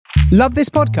Love this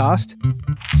podcast?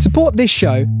 Support this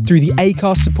show through the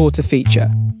Acast supporter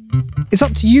feature. It's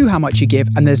up to you how much you give,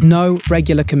 and there's no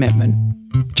regular commitment.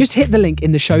 Just hit the link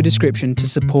in the show description to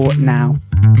support now.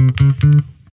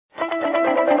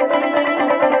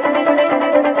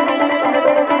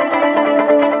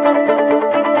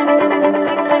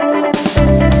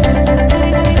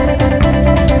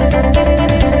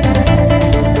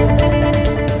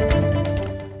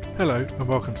 Hello and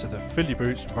welcome to the Philly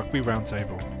Boots Rugby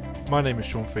Roundtable. My name is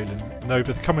Sean Phelan, and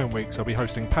over the coming weeks I'll be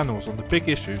hosting panels on the big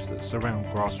issues that surround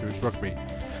grassroots rugby,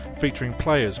 featuring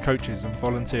players, coaches and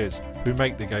volunteers who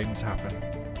make the games happen.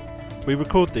 We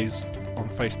record these on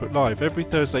Facebook Live every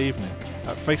Thursday evening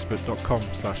at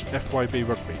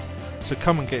facebook.com/FYBRugby, so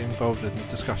come and get involved in the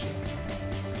discussions.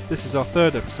 This is our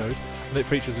third episode, and it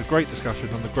features a great discussion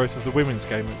on the growth of the women's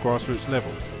game at grassroots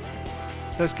level.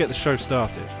 Let's get the show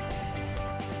started.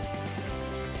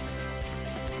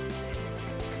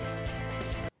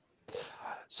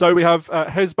 So we have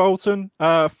Hez Bolton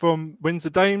from Windsor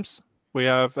Dames, we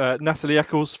have Natalie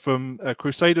Eccles from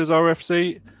Crusaders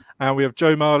RFC, and we have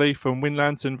Jo Marley from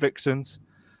Winlanton Vixens.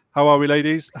 How are we,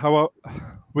 ladies? How are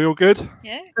we? All good?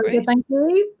 Yeah, great. Good, thank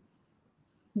you.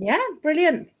 Yeah,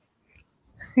 brilliant.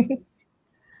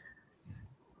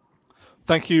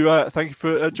 Thank you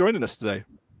for joining us today.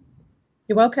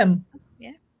 You're welcome.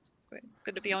 Yeah, it's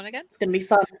good to be on again. It's going to be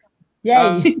fun.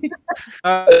 Yay!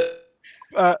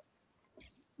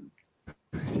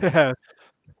 Yeah.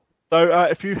 So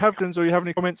if you have questions or you have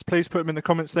any comments, please put them in the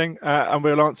comments thing, and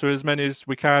we'll answer as many as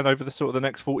we can over the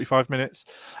next 45 minutes,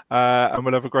 and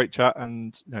we'll have a great chat.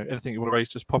 And anything you want to raise,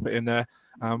 just pop it in there,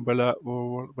 and we'll have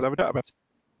a chat about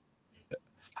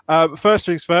it. First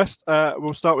things first,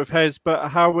 we'll start with Hez. But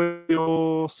how was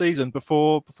your season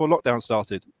before lockdown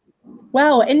started?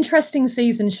 Well, interesting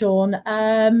season, Sean.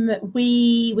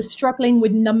 We were struggling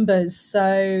with numbers.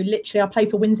 So literally I play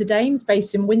for Windsor Dames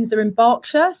based in Windsor in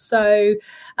Berkshire. So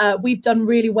we've done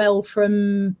really well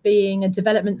from being a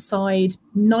development side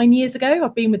 9 years ago.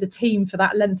 I've been with the team for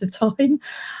that length of time.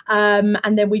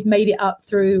 And then we've made it up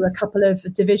through a couple of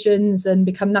divisions and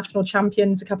become national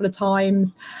champions a couple of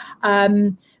times.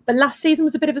 But last season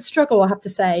was a bit of a struggle, I have to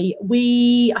say.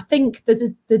 I think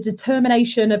the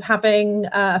determination of having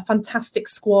a fantastic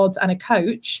squad and a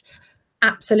coach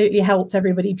absolutely helped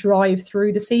everybody drive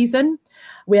through the season.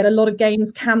 We had a lot of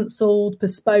games cancelled,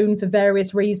 postponed for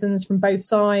various reasons from both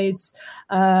sides.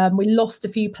 We lost a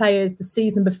few players the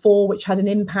season before, which had an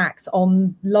impact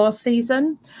on last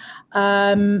season.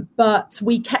 But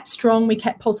we kept strong, we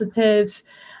kept positive.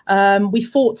 We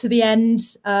fought to the end.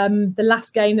 The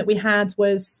last game that we had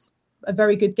was a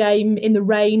very good game in the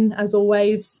rain, as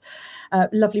always.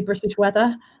 Lovely British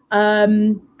weather.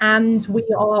 And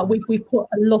we've put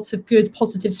a lot of good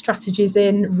positive strategies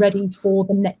in, ready for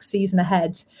the next season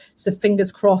ahead. So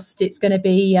fingers crossed it's going to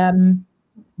be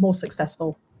more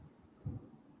successful.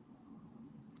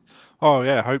 Oh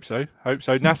yeah, hope so.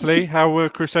 Natalie, how were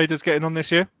Crusaders getting on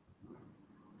this year?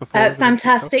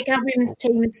 Fantastic. Our women's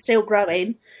team is still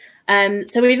growing.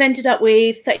 So we've ended up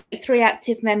with 33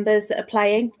 active members that are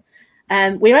playing.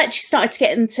 We actually started to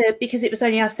get into, because it was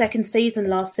only our second season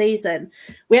last season,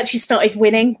 we actually started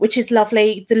winning, which is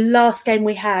lovely. The last game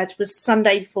we had was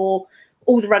Sunday before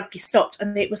all the rugby stopped,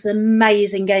 and it was an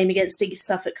amazing game against East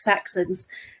Suffolk Saxons.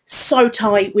 So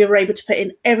tight, we were able to put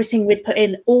in everything we'd put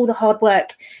in, all the hard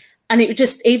work. And it was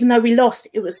just, even though we lost,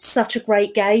 it was such a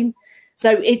great game.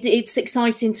 So it's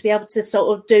exciting to be able to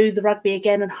sort of do the rugby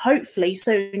again and hopefully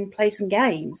soon play some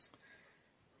games.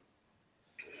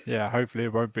 Yeah, hopefully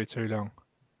it won't be too long.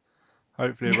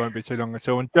 Hopefully it won't be too long at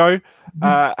all. And Jo,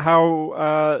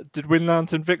 how did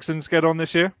Winlanton Vixens get on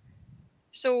this year?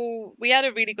 So we had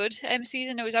a really good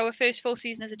season. It was our first full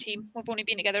season as a team. We've only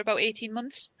been together about 18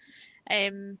 months.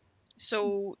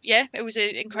 So yeah, it was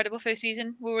an incredible first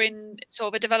season. We were in sort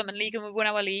of a development league and we won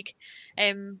our league.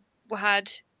 We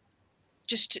had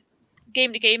just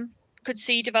game to game, could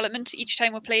see development each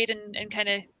time we played, and kind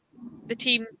of the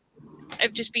team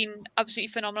have just been absolutely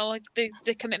phenomenal. Like the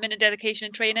commitment and dedication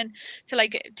and training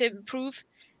to improve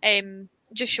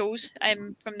just shows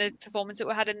from the performance that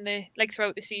we had in the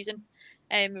throughout the season.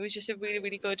 It was just a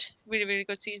really good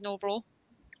season overall.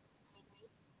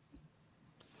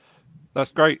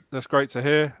 That's great to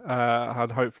hear,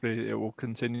 and hopefully it will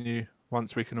continue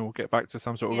once we can all get back to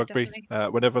some sort of rugby,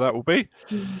 whenever that will be.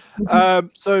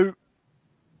 So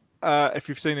if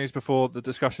you've seen these before, the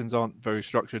discussions aren't very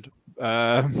structured,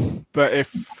 but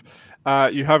if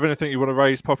you have anything you want to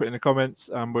raise, pop it in the comments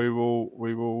and we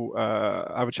will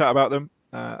have a chat about them.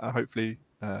 Hopefully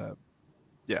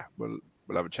we'll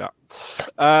we'll have a chat.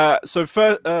 So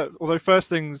first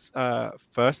things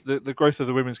first, the growth of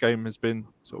the women's game has been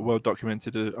sort of well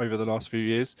documented over the last few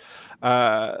years.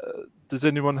 Does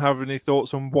anyone have any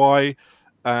thoughts on why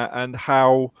and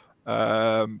how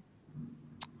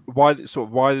why this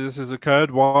has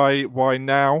occurred? Why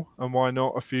now and why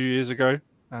not a few years ago?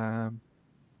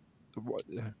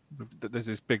 There's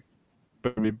this big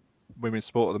boom women's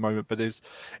sport at the moment, but is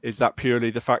that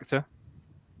purely the factor?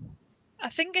 I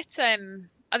think it's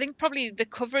I think probably the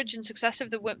coverage and success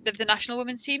of the national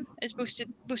women's team has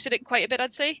boosted it quite a bit,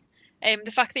 I'd say.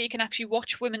 The fact that you can actually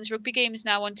watch women's rugby games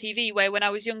now on TV, where when I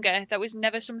was younger that was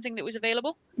never something that was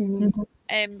available.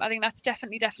 I think that's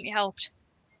definitely helped.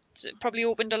 It's probably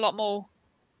opened up a lot more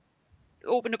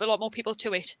people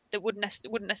to it that wouldn't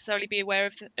necessarily be aware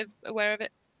of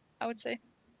it, I would say.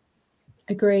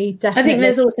 Agree, definitely. I think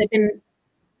there's also been...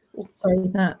 Sorry,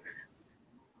 Nat.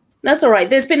 That's all right.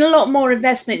 There's been a lot more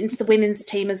investment into the women's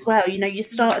team as well. You know, you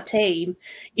start a team,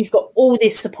 you've got all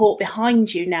this support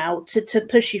behind you now to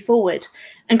push you forward.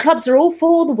 And clubs are all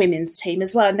for the women's team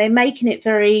as well. And they're making it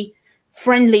very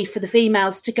friendly for the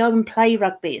females to go and play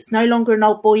rugby. It's no longer an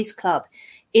old boys club.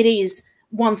 It is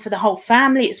one for the whole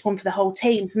family. It's one for the whole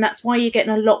teams. And that's why you're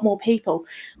getting a lot more people.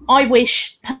 I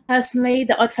wish personally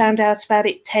that I'd found out about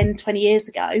it 10, 20 years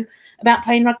ago, about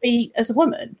playing rugby as a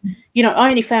woman. You know, I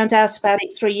only found out about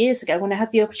it 3 years ago when I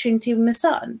had the opportunity with my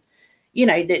son. You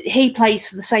know, that he plays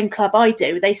for the same club I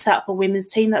do. They set up a women's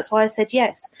team. That's why I said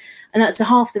yes. And that's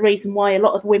half the reason why a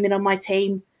lot of the women on my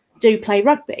team do play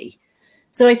rugby.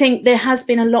 So I think there has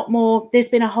been a lot more, there's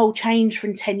been a whole change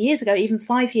from 10 years ago, even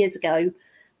 5 years ago,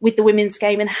 with the women's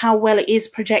game and how well it is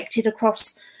projected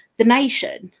across the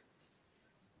nation.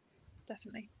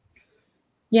 Definitely.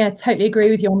 Yeah, totally agree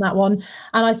with you on that one.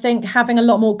 And I think having a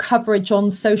lot more coverage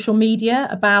on social media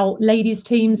about ladies'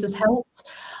 teams has helped.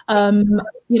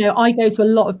 You know, I go to a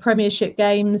lot of Premiership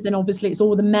games and obviously it's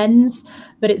all the men's,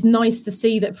 but it's nice to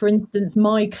see that, for instance,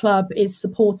 my club is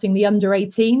supporting the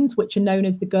under-18s, which are known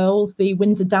as the girls, the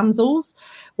Windsor Damsels,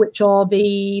 which are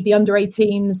the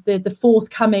under-18s, the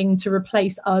forthcoming to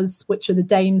replace us, which are the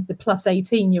dames, the plus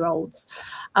 18-year-olds.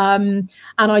 And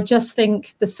I just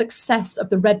think the success of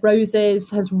the Red Roses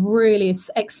has really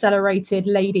accelerated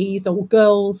ladies or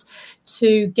girls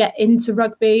to get into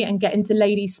rugby and get into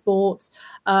ladies sports.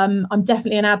 I'm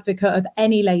definitely an advocate of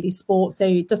any ladies sport, so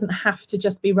it doesn't have to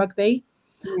just be rugby.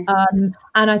 And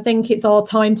I think it's our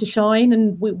time to shine,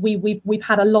 and we've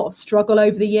had a lot of struggle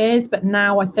over the years, but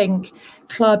now I think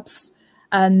clubs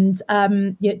and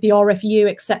the RFU,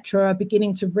 etc., are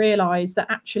beginning to realise that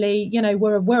actually, you know,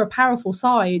 we're a powerful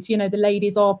side. You know, the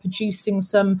ladies are producing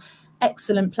some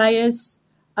excellent players,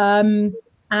 and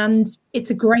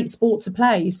it's a great sport to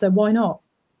play. So why not?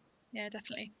 Yeah,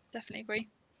 definitely agree.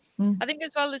 I think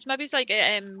as well there's maybe like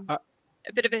a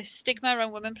bit of a stigma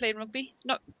around women playing rugby.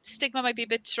 Not stigma might be a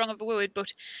bit strong of a word,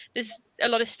 but there's a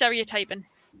lot of stereotyping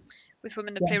with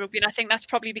women that play rugby, and I think that's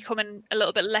probably becoming a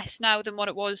little bit less now than what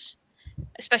it was,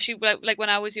 especially like when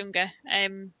I was younger.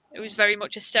 It was very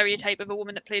much a stereotype of a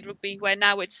woman that played rugby, where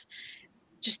now it's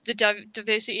just the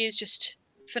diversity is just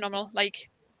phenomenal. Like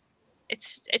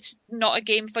it's not a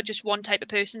game for just one type of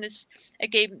person. There's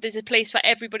a place for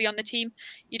everybody on the team.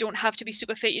 You don't have to be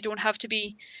super fit. You don't have to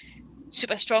be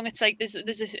super strong. It's like there's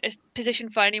a position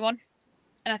for anyone.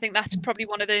 And I think that's probably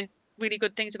one of the really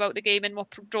good things about the game and what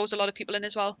draws a lot of people in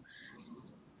as well.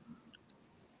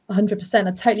 100%.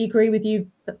 I totally agree with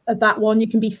you at that one. You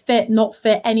can be fit, not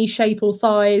fit, any shape or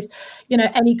size, you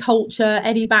know, any culture,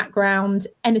 any background,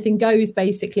 anything goes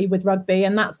basically with rugby.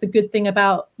 And that's the good thing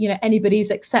about, you know,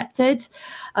 anybody's accepted,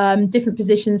 different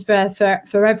positions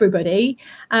for everybody.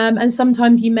 And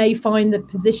sometimes you may find the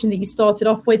position that you started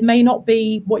off with may not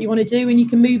be what you want to do, and you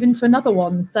can move into another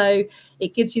one. So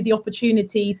it gives you the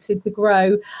opportunity to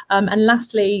grow. And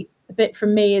lastly, a bit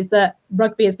from me is that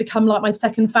rugby has become like my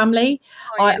second family.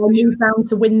 I moved down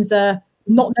to Windsor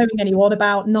not knowing anyone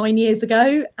about 9 years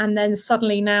ago, and then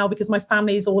suddenly now, because my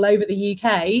family is all over the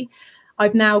UK,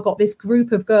 I've now got this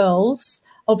group of girls.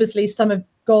 Obviously some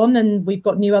have gone and we've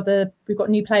got new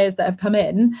players that have come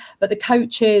in, but the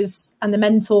coaches and the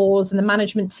mentors and the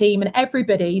management team and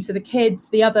everybody, so the kids,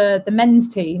 the men's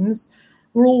teams,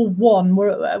 we're all one.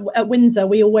 We're at Windsor,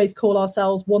 we always call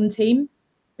ourselves one team,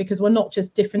 because we're not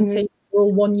just different teams, we're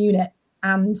all one unit.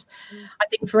 And I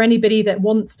think for anybody that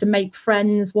wants to make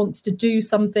friends, wants to do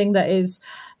something that is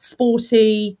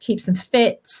sporty, keeps them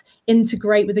fit,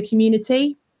 integrate with the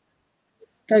community,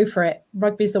 go for it.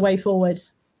 Rugby's the way forward.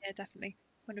 Yeah, definitely.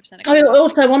 100%.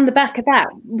 Also, on the back of that,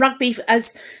 rugby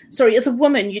as a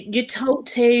woman, you're told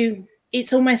to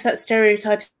it's almost that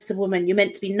stereotype as a woman. You're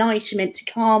meant to be nice, you're meant to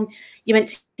be calm, you're meant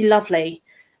to be lovely.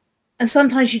 And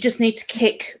sometimes you just need to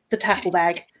kick the tackle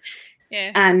bag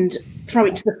and throw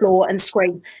it to the floor and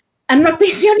scream. And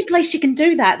rugby's the only place you can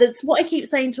do that. That's what I keep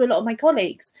saying to a lot of my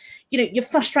colleagues. You know, you're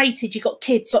frustrated, you've got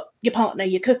kids, you've got your partner,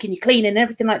 you're cooking, you're cleaning,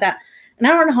 everything like that. An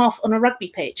hour and a half on a rugby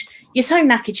pitch, you're so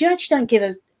knackered, you actually don't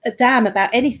give a damn about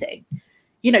anything.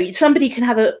 You know, somebody can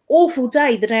have an awful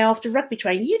day the day after rugby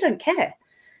training. You don't care.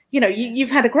 You know,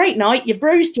 you've had a great night, you're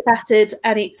bruised, you're battered,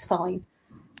 and it's fine.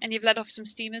 And you've let off some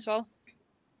steam as well.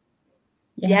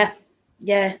 Yeah.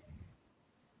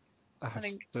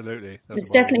 Absolutely. It's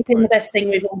definitely been the best thing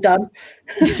we've all done.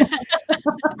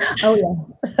 Oh,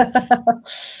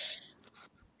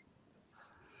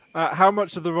 yeah. How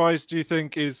much of the rise do you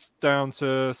think is down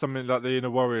to something like the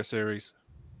Inner Warrior series?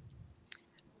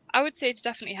 I would say it's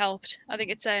definitely helped. I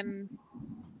think it's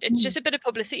just a bit of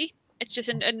publicity. It's just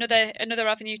another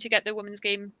avenue to get the women's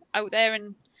game out there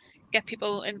and get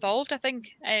people involved. I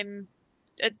think,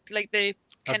 at like the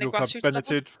kind of grassroots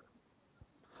level.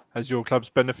 Has your clubs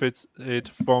benefited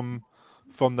from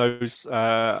those?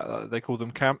 They call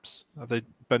them camps. Have they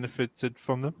benefited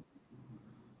from them?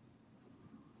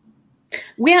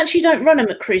 We actually don't run them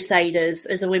at Crusaders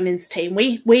as a women's team.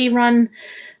 We run,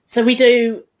 so we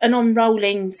do an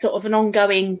on-rolling sort of an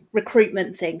ongoing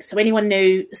recruitment thing. So anyone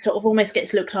new sort of almost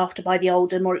gets looked after by the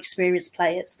older, more experienced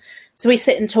players. So we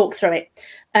sit and talk through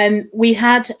it. We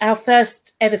had our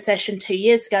first ever session 2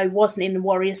 years ago, wasn't in the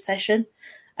Warriors session.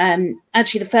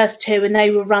 Actually, the first two, and they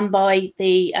were run by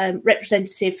the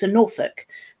representative for Norfolk,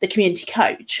 the community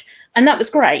coach. And that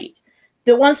was great.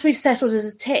 But once we've settled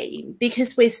as a team,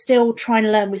 because we're still trying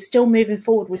to learn, we're still moving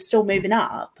forward, we're still moving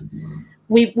up,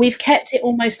 we've kept it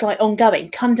almost like ongoing.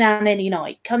 Come down any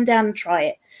night, come down and try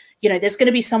it. You know, there's going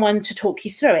to be someone to talk you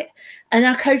through it. And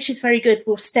our coach is very good.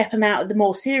 We'll step them out of the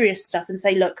more serious stuff and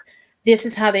say, look, this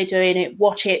is how they're doing it.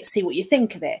 Watch it, see what you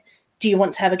think of it. Do you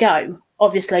want to have a go?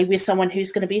 Obviously, with someone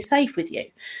who's going to be safe with you.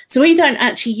 So we don't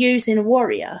actually use Inner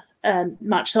Warrior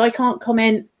much. So I can't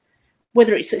comment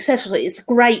whether it's successful. It's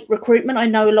great recruitment. I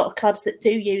know a lot of clubs that do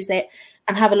use it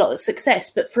and have a lot of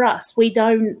success. But for us, we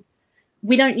don't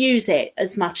use it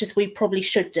as much as we probably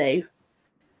should do.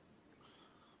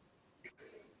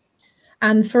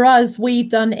 And for us, we've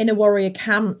done Inner Warrior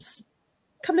camps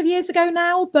a couple of years ago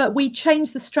now, but we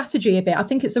changed the strategy a bit. I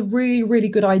think it's a really, really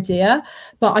good idea,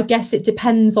 but I guess it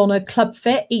depends on a club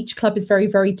fit. Each club is very,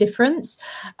 very different.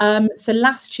 So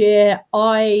last year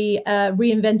I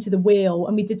reinvented the wheel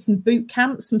and we did some boot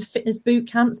camps, some fitness boot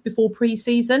camps before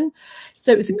pre-season.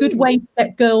 So it was a good way to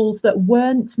get girls that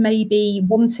weren't maybe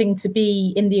wanting to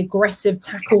be in the aggressive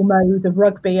tackle mode of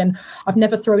rugby. And I've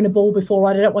never thrown a ball before.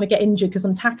 I don't want to get injured because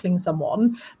I'm tackling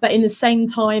someone. But in the same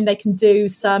time, they can do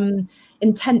some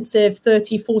intensive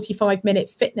 30, 45 minute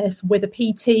fitness with a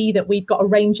PT that we've got a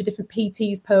range of different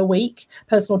PTs per week,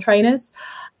 personal trainers.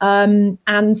 And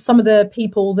some of the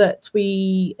people that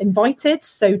we invited,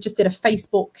 so just did a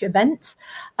Facebook event,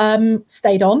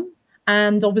 stayed on.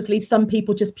 And obviously some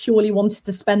people just purely wanted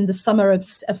to spend the summer of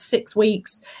 6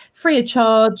 weeks free of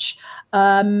charge.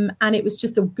 And it was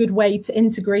just a good way to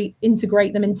integrate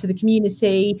them into the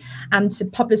community and to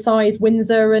publicise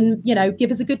Windsor and, you know,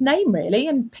 give us a good name, really.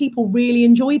 And people really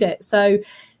enjoyed it. So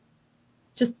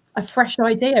just a fresh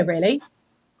idea, really.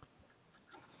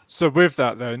 So with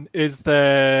that then, is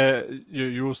there,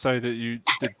 you all say that you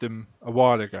did them a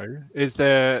while ago, is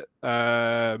there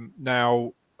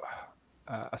now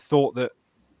a thought that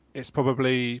it's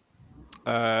probably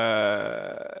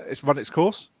it's run its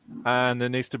course and there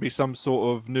needs to be some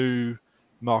sort of new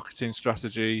marketing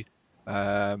strategy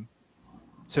to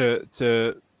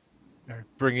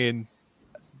bring in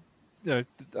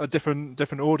a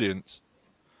different audience?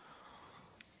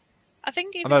 I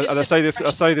think, and I say this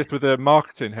with a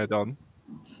marketing head on.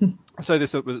 I say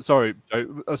this with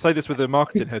a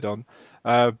marketing head on.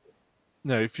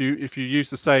 If you use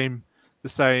the same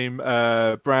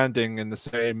branding and the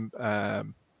same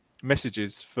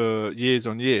messages for years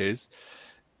on years,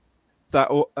 that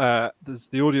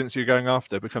the audience you're going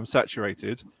after becomes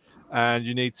saturated, and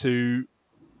you need to,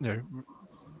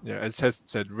 as Hez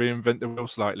said, reinvent the wheel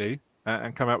slightly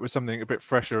and come out with something a bit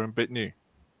fresher and a bit new.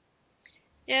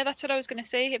 Yeah, that's what I was going to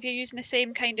say. If you're using the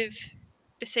same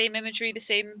imagery, the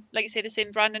same, like you say, the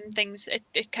same branding and things,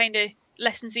 it kind of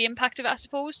lessens the impact of it, I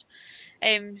suppose.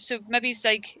 So maybe it's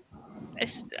like a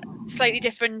slightly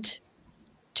different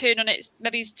turn on it.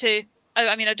 Maybe it's to,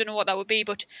 I mean, I don't know what that would be,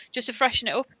 but just to freshen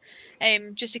it up,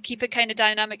 just to keep it kind of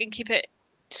dynamic and keep it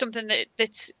something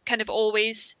that's kind of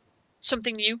always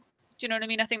something new. Do you know what I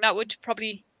mean? I think that would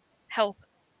probably help.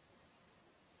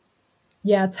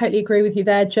 Yeah, I totally agree with you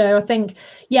there, Joe. I think,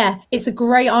 yeah, it's a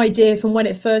great idea from when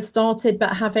it first started,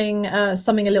 but having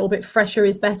something a little bit fresher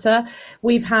is better.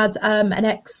 We've had an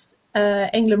ex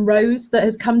England Rose that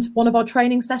has come to one of our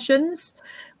training sessions,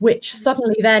 which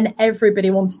suddenly then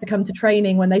everybody wanted to come to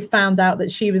training when they found out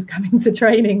that she was coming to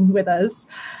training with us.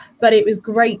 But it was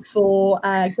great for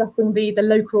getting the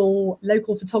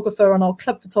local photographer and our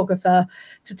club photographer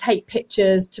to take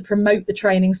pictures, to promote the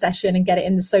training session and get it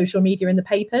in the social media and the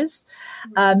papers.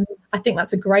 I think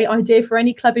that's a great idea for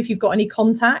any club. If you've got any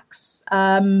contacts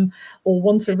or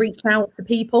want to reach out to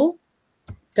people,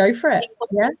 go for it.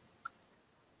 Yeah,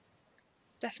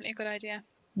 It's definitely a good idea.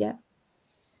 yeah.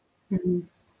 Mm-hmm.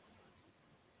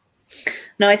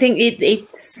 No, I think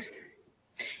it's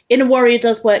Inner Warrior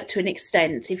does work to an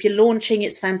extent. If you're launching,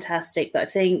 it's fantastic. But I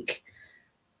think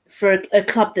for a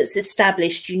club that's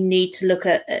established, you need to look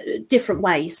at different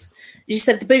ways. As you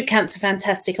said, the boot camp's a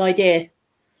fantastic idea.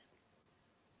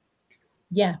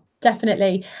 Yeah,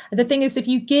 definitely. The thing is, if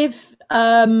you give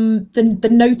the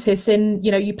notice in,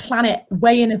 you plan it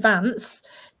way in advance,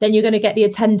 then you're going to get the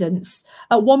attendance.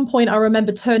 At one point, I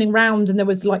remember turning round and there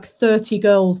was like 30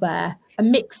 girls there, a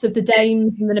mix of the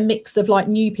dames and then a mix of like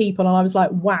new people. And I was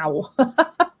like, wow.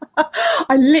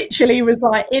 I literally was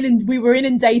like, we were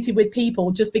inundated with people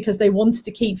just because they wanted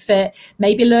to keep fit,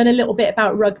 maybe learn a little bit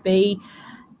about rugby.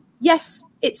 Yes,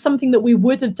 it's something that we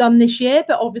would have done this year,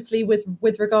 but obviously with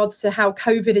regards to how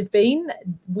COVID has been,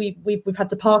 we've had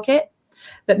to park it.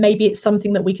 But maybe it's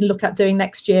something that we can look at doing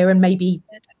next year and maybe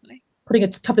putting a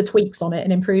couple of tweaks on it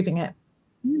and improving it.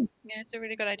 Yeah, it's a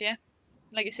really good idea.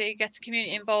 Like you say, it gets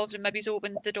community involved and maybe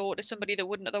opens the door to somebody that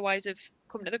wouldn't otherwise have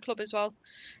come to the club as well.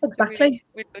 Exactly.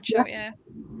 Really good shout, yeah.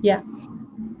 Yeah.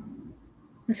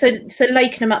 So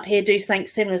Lakenham up here do something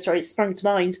similar. Sorry, it sprung to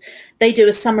mind. They do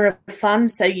a summer of fun.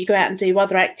 So you go out and do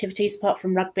other activities apart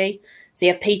from rugby. So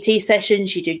you have PT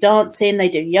sessions, you do dancing, they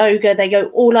do yoga. They go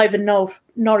all over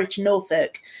Norwich and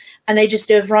Norfolk, and they just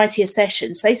do a variety of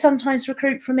sessions. They sometimes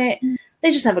recruit from it.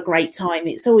 They just have a great time.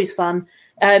 It's always fun.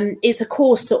 It's a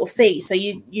course sort of fee. So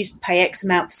you pay X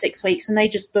amount for 6 weeks, and they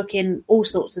just book in all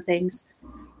sorts of things.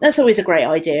 That's always a great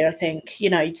idea, I think,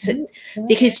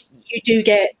 because you do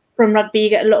get, from rugby, you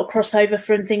get a lot of crossover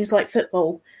from things like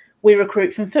football. We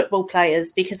recruit from football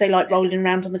players because they like rolling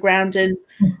around on the ground, and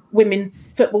women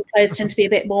football players tend to be a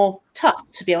bit more tough,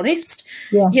 to be honest.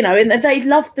 Yeah. And they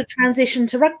love the transition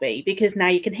to rugby because now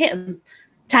you can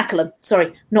tackle them.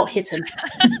 Sorry, not hit them.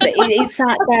 But it's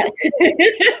that.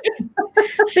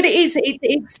 But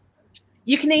it's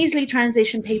you can easily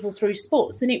transition people through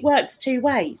sports, and it works two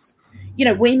ways.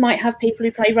 We might have people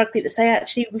who play rugby that say,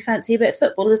 actually, we fancy a bit of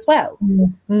football as well.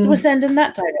 Mm-hmm. So we'll send them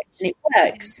that direction. It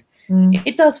works.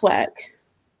 It does work.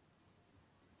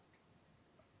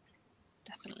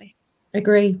 Definitely.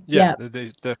 Agree. Yeah. There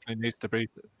definitely needs to be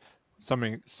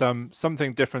something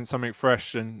different, something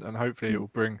fresh, and hopefully it will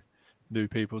bring new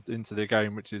people into the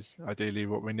game, which is ideally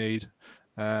what we need.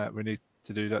 We need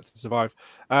to do that to survive.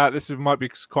 This might be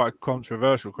quite a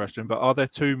controversial question, but are there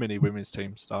too many women's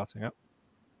teams starting up?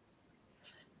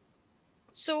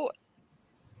 So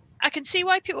I can see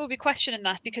why people will be questioning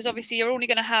that, because obviously you're only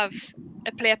going to have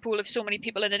a player pool of so many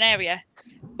people in an area.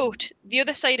 But the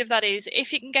other side of that is,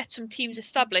 if you can get some teams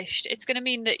established, it's going to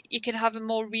mean that you can have a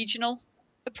more regional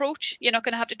approach. You're not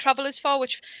going to have to travel as far,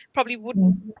 which probably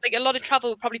wouldn't, like a lot of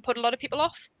travel would probably put a lot of people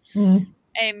off.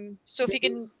 So if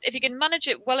you can manage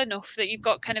it well enough that you've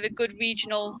got kind of a good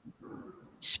regional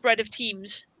spread of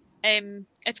teams,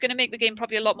 it's going to make the game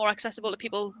probably a lot more accessible to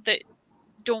people that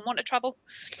don't want to travel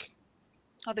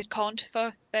or that can't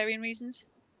for varying reasons.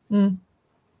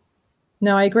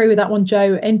 No, I agree with that one,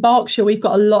 Joe. In Berkshire, we've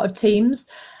got a lot of teams,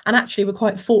 and actually we're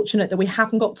quite fortunate that we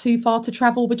haven't got too far to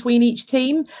travel between each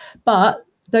team, but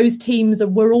those teams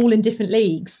were all in different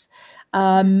leagues.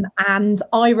 And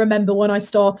I remember when I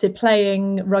started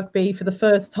playing rugby for the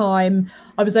first time,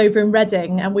 I was over in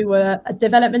Reading and we were a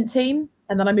development team.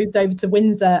 And then I moved over to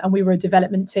Windsor and we were a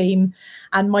development team.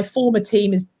 And my former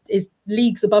team is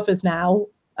leagues above us now.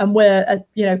 And we're,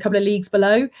 a couple of leagues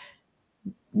below.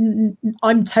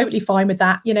 I'm totally fine with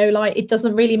that. It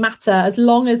doesn't really matter. As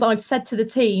long as I've said to the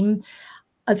team,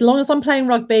 as long as I'm playing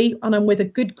rugby and I'm with a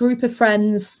good group of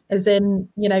friends, as in,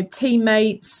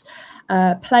 teammates,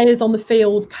 players on the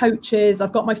field, coaches,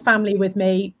 I've got my family with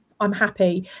me, I'm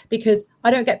happy, because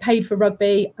I don't get paid for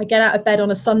rugby. I get out of bed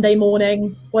on a Sunday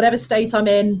morning, whatever state I'm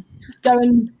in, go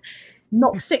and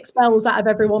knock 6 bells out of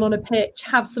everyone on a pitch,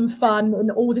 have some fun in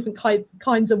all different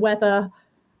kinds of weather,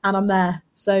 and I'm there.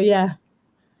 So, yeah.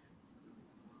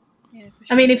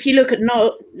 I mean, if you look at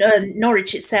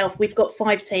Norwich itself, we've got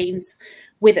 5 teams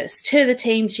with us. 2 of the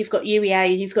teams, you've got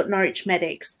UEA and you've got Norwich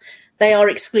Medics. they are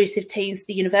exclusive teams,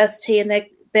 the university, and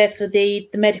they're for the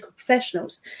medical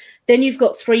professionals. Then you've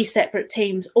got 3 separate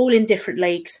teams, all in different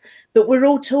leagues, but we're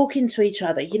all talking to each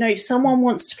other. You know, if someone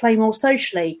wants to play more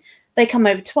socially, they come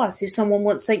over to us. If someone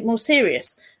wants something more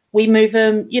serious, we move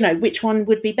them, you know, which one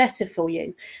would be better for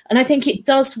you? And I think it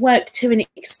does work to an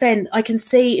extent. I can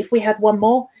see if we had one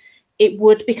more, it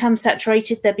would become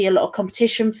saturated. There'd be a lot of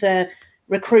competition for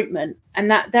recruitment,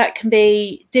 and that can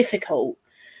be difficult.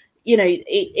 You know,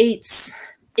 it's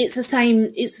the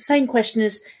same question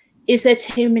as, is there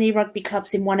too many rugby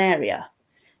clubs in one area?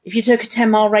 If you took a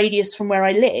 10-mile radius from where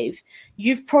I live,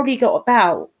 you've probably got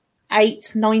about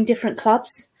 8-9 different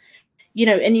clubs. You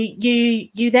know, and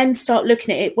you then start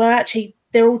looking at it where actually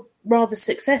they're all rather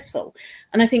successful.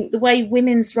 And I think the way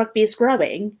women's rugby is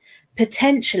growing,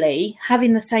 potentially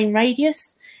having the same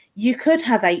radius, you could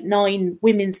have 8-9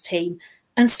 women's team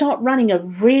and start running a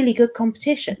really good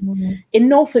competition. Mm-hmm. In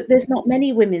Norfolk, there's not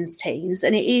many women's teams,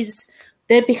 and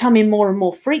they're becoming more and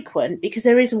more frequent because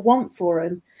there is a want for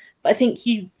them. But I think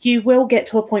you will get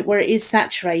to a point where it is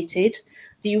saturated.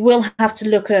 You will have to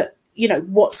look at, you know,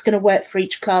 what's going to work for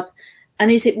each club. And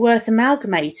is it worth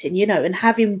amalgamating, you know, and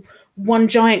having one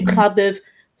giant club of,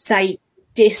 say,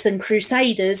 Dis and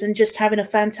Crusaders and just having a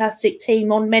fantastic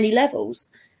team on many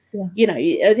levels? Yeah. You know,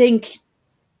 I think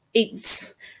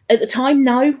it's, at the time,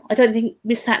 no, I don't think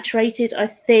we're saturated. I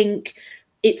think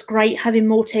it's great having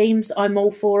more teams. I'm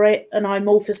all for it, and I'm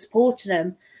all for supporting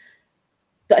them.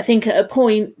 But I think at a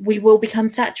point we will become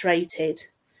saturated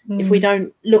if we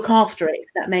don't look after it, if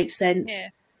that makes sense. Yeah,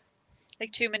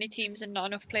 like too many teams and not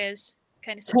enough players.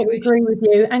 Kind of situation. Totally agree with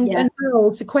you. And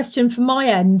girls, a question from my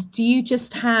end. Do you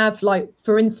just have, like,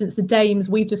 for instance, the Dames,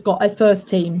 we've just got a first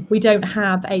team. We don't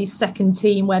have a second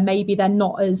team where maybe they're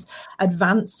not as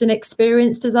advanced and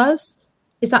experienced as us.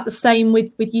 Is that the same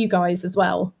with you guys as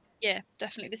well? Yeah,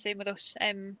 definitely the same with us.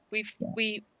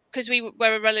 Because we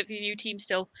were a relatively new team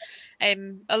still.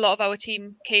 A lot of our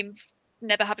team came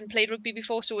never having played rugby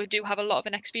before, so we do have a lot of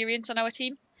an experience on our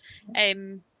team.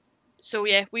 So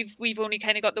yeah, we've only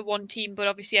kind of got the one team, but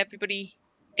obviously everybody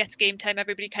gets game time.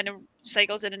 Everybody kind of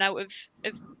cycles in and out of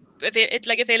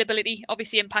like availability.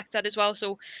 Obviously impacts that as well.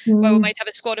 So while we might have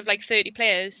a squad of like 30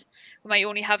 players, we might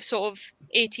only have sort of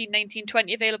 18, 19,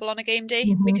 20 available on a game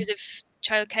day because of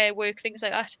childcare, work, things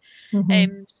like that.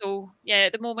 So yeah,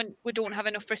 at the moment we don't have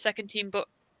enough for a second team, but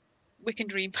we can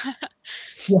dream.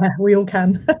 Yeah, we all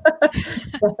can.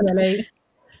 Definitely.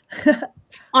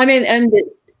 I mean, and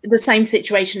the same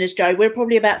situation as Joe. We're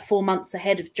probably about 4 months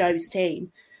ahead of Joe's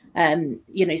team.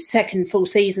 You know, second full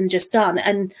season just done.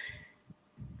 And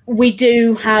we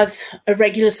do have a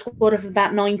regular squad of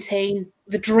about 19.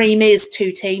 The dream is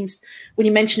 2 teams. When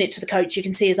you mention it to the coach, you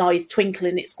can see his eyes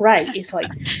twinkling. It's great. It's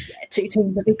like, yeah, 2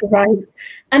 teams would be great.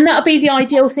 And that'll be the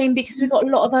ideal thing because we've got a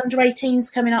lot of under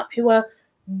 18s coming up who are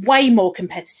way more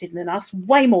competitive than us,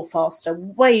 way more faster,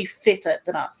 way fitter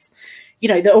than us. You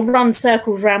know, that'll run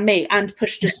circles around me and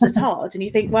push just as hard. And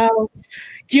you think, well,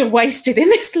 you're wasted in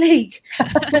this league.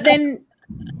 But then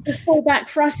the fallback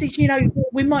for us is, you know,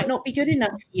 we might not be good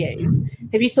enough for you.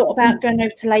 Have you thought about going over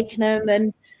to Lakenham?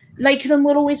 And Lakenham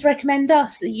will always recommend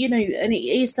us, you know, and it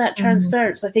is that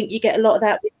transference. I think you get a lot of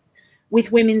that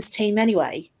with women's team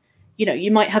anyway. You know,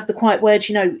 you might have the quiet words,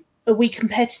 you know, are we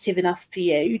competitive enough for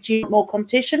you? Do you want more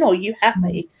competition or are you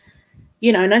happy?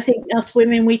 You know, and I think us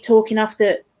women, we talk enough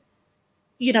that,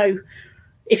 you know,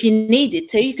 if you needed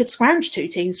to, you could scrounge 2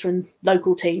 teams from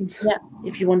local teams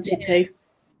if you wanted to.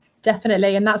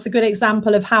 Definitely. And that's a good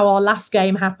example of how our last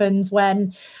game happened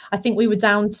when I think we were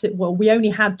down to, well, we only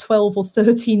had 12 or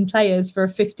 13 players for a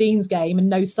 15s game and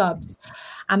no subs.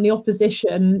 And the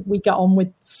opposition we got on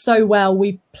with so well.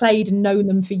 We've played and known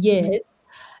them for years.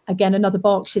 Again, another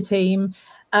Berkshire team.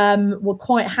 Were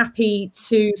quite happy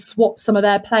to swap some of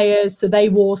their players.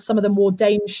 So some of them wore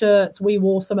Dame shirts, we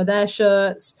wore some of their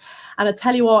shirts. And I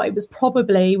tell you what, it was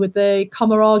probably with the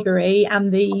camaraderie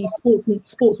and the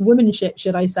sportswomanship,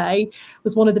 should I say,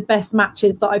 was one of the best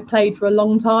matches that I've played for a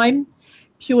long time,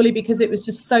 purely because it was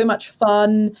just so much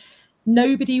fun.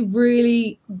 Nobody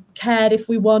really cared if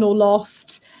we won or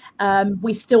lost.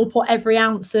 We still put every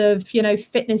ounce of, you know,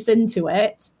 fitness into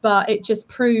it, but it just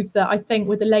proved that I think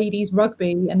with the ladies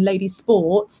rugby and ladies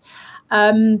sport,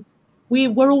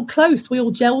 we're all close. We all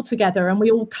gel together and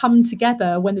we all come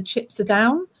together when the chips are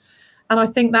down. And I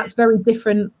think that's very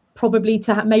different probably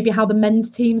to maybe how the men's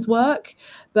teams work.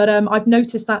 But I've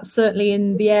noticed that certainly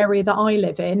in the area that I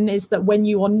live in is that when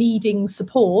you are needing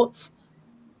support,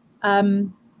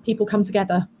 people come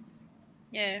together.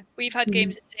 Yeah, we've had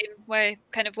games the same where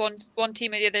kind of one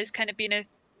team or the other's kind of been a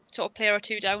sort of player or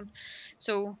 2 down.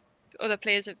 So other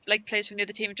players from the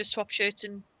other team have just swapped shirts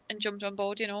and and jumped on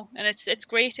board, and it's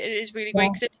great. It is really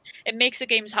great because it makes the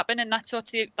games happen, and that's I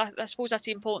suppose that's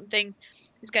the important thing,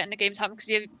 is getting the games happen,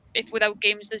 because if without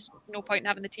games, there's no point in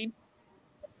having the team.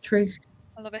 True.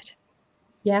 I love it.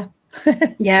 Yeah.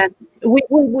 Yeah.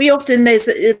 We often, there's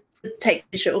a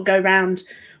technician that will go around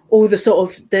all the sort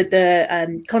of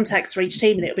the contacts for each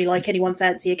team, and it'll be like, anyone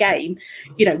fancy a game?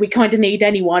 We kind of need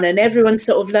anyone, and everyone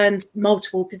sort of learns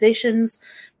multiple positions.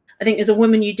 I think as a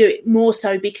woman, you do it more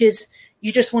so because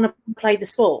you just want to play the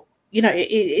sport.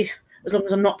 As long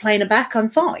as I'm not playing a back, I'm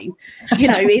fine.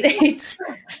 It's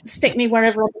stick me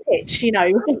wherever on the pitch.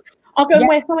 I'll go and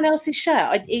wear someone else's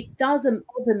shirt. It doesn't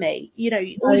bother me.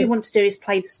 All you want to do is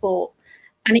play the sport,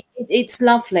 and it's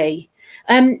lovely.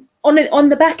 On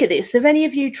the back of this, have any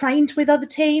of you trained with other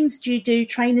teams? Do you do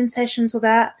training sessions or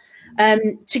that?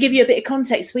 To give you a bit of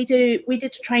context, we did a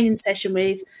training session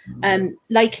with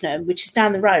Lakenham, which is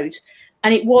down the road,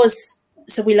 and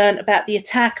so we learned about the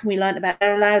attack, and we learned about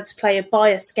they're allowed to play a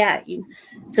bias game.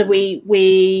 So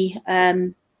we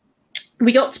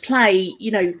got to play,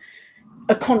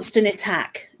 a constant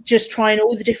attack, just trying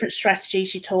all the different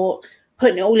strategies you taught,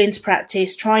 putting it all into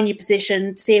practice, trying your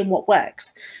position, seeing what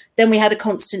works. Then we had a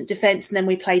constant defence, and then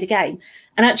we played a game.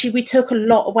 And actually, we took a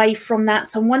lot away from that.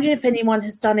 So I'm wondering if anyone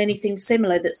has done anything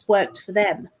similar that's worked for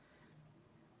them.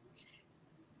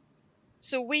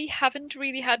 So we haven't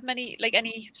really had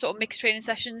any sort of mixed training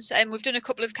sessions. And we've done a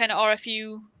couple of kind of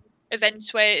RFU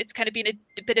events where it's kind of been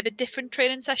a bit of a different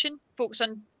training session, focused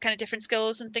on kind of different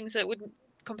skills and things that wouldn't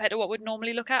compare to what we'd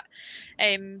normally look at.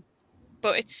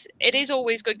 But it is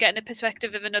always good getting a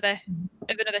perspective of another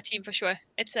team, for sure.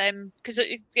 It's because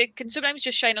it can sometimes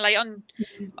just shine a light on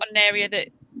an area that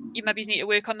you maybe need to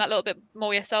work on that little bit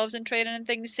more yourselves in training and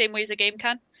things, same way as a game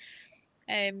can.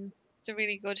 It's a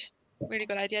really good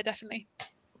idea, definitely.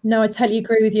 No, I totally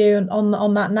agree with you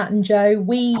on that, Nat and Joe.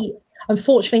 We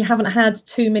unfortunately haven't had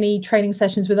too many training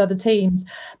sessions with other teams.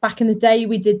 Back in the day,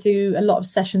 we did do a lot of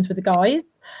sessions with the guys.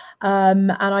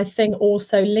 And I think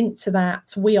also linked to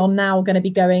that, we are now going to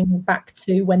be going back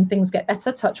to, when things get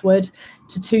better, touch wood,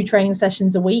 to 2 training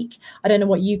sessions a week. I don't know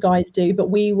what you guys do,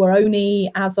 but we were only,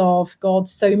 as of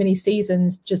so many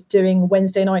seasons, just doing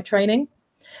Wednesday night training.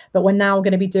 But we're now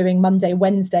going to be doing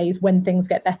Wednesdays when things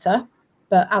get better.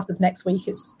 But as of next week,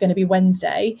 it's going to be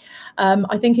Wednesday.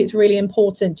 I think it's really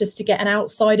important just to get an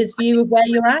outsider's view of where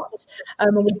you're at.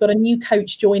 And we've got a new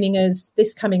coach joining us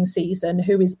this coming season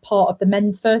who is part of the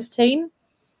men's first team.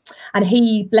 And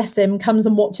he, bless him, comes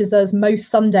and watches us most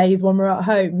Sundays when we're at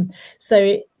home.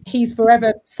 So he's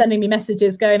forever sending me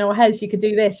messages going, oh, Hez, you could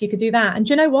do this, you could do that. And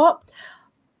do you know what?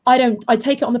 I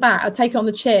take it on the back, I take it on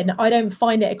the chin. I don't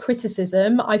find it a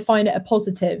criticism. I find it a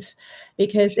positive,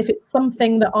 because if it's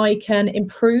something that I can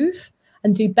improve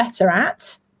and do better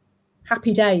at,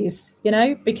 happy days,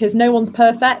 because no one's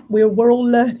perfect. We're all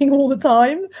learning all the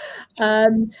time.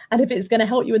 And if it's going to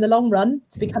help you in the long run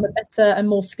to become a better and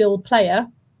more skilled player,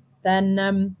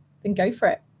 then go for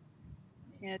it.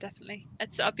 Yeah, definitely.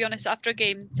 I'll be honest, after a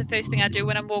game, it's the first thing I do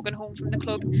when I'm walking home from the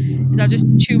club is I'll just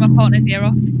chew my partner's ear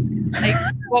off. Like,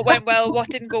 what went well, what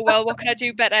didn't go well, what can I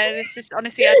do better? It's just,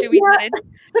 honestly, I do eat that in.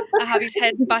 I have his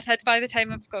head battered by the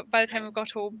time I've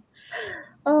got home.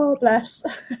 Oh, bless.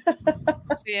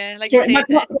 So yeah, like you say,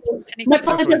 my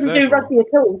partner doesn't do rugby at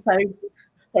all. So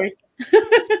sorry.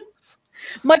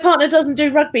 My partner doesn't do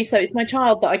rugby, so it's my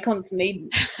child that I constantly,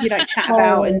 chat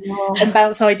about and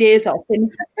bounce ideas off.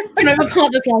 And my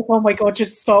partner's like, "Oh my god,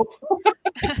 just stop."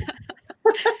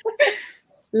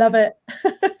 Love it.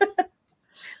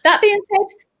 That being said,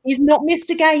 he's not missed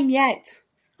a game yet.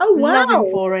 Oh wow! Love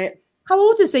him for it. How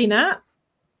old is he, Nat?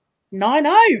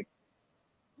 No.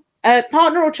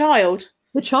 Partner or child?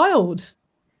 The child.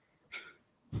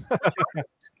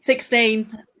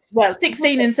 16. Well,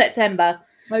 16 in September.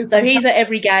 Okay. So he's at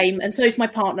every game, and so is my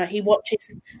partner. He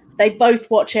watches. They both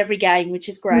watch every game, which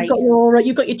is great.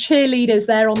 You've got your cheerleaders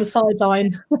there on the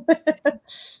sideline.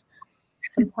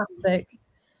 Fantastic.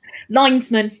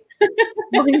 Linesman.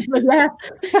 Yeah.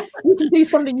 You can do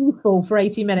something useful for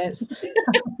 80 minutes.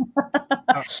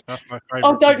 That's my favourite.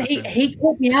 Oh, don't he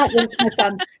called me out once, my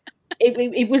son.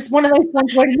 It was one of those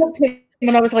ones where he looked at him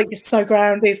and I was like, "You're so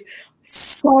grounded,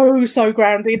 so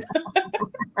grounded."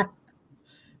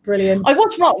 Brilliant. I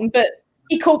was wrong, but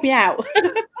he called me out.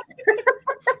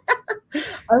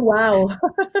 Oh wow.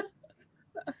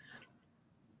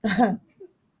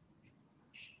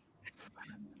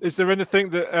 Is there anything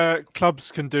that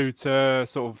clubs can do to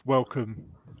sort of welcome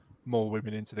more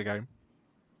women into the game?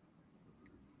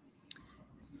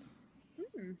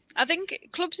 I think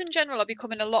clubs in general are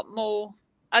becoming a lot more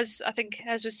as I think,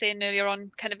 as was saying earlier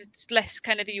on, kind of it's less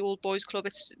kind of the old boys club.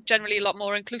 It's generally a lot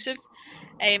more inclusive.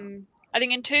 I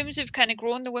think in terms of kind of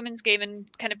growing the women's game and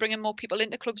kind of bringing more people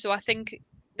into clubs, so I think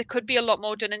there could be a lot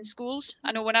more done in schools.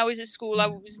 I know when I was at school, I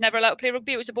was never allowed to play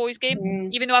rugby. It was a boys' game,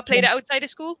 even though I played it outside of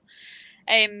school.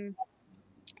 And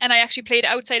I actually played it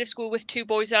outside of school with 2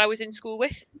 boys that I was in school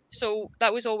with. So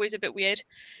that was always a bit weird.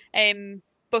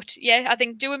 But yeah, I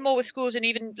think doing more with schools and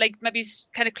even like maybe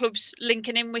kind of clubs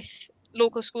linking in with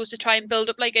local schools to try and build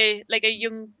up like a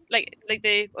young like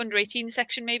the under 18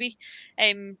 section maybe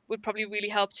would probably really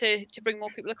help to bring more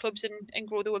people to clubs and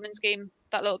grow the women's game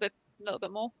that little bit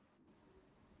more.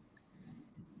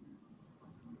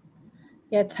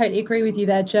 Yeah, totally agree with you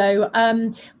there, Joe.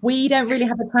 We don't really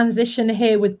have a transition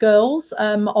here with girls.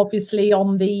 Obviously,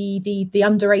 on the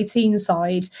under 18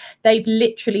 side, they've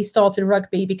literally started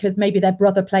rugby because maybe their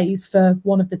brother plays for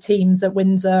one of the teams at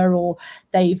Windsor, or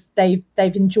they've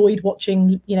enjoyed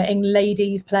watching England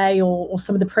ladies play or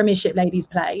some of the Premiership ladies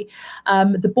play.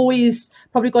 The boys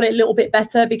probably got it a little bit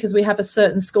better because we have a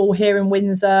certain school here in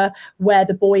Windsor where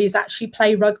the boys actually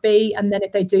play rugby, and then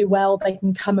if they do well, they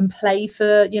can come and play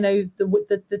for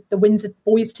the Windsor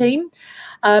boys team.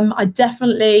 I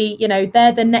definitely,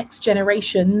 they're the next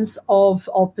generations of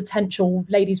potential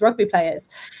ladies rugby players.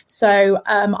 So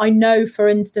I know, for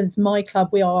instance, my club,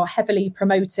 we are heavily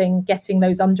promoting getting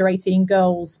those under 18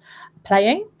 girls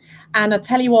playing. And I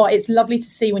tell you what, it's lovely to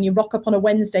see when you rock up on a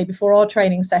Wednesday before our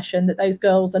training session that those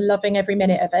girls are loving every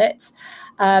minute of it.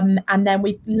 And then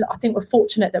I think we're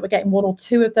fortunate that we're getting 1 or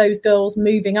 2 of those girls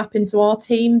moving up into our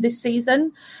team this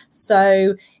season.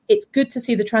 So it's good to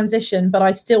see the transition, but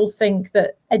I still think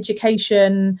that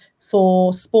education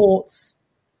for sports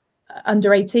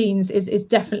under 18s is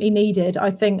definitely needed.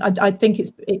 I think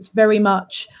it's very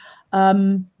much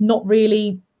not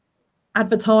really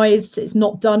advertised. It's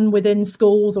not done within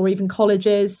schools or even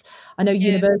colleges. I know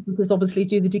universities obviously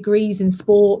do the degrees in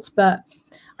sports, but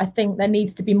I think there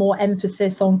needs to be more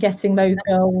emphasis on getting those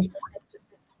girls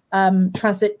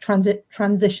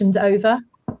transitioned over.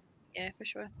 Yeah, for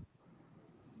sure.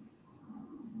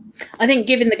 I think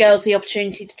giving the girls the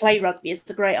opportunity to play rugby is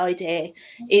a great idea.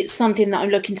 It's something that I'm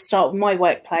looking to start with my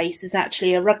workplace, is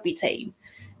actually a rugby team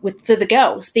for the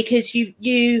girls, because you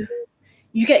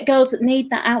get girls that need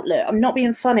that outlet. I'm not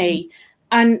being funny.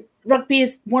 And rugby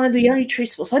is one of the only true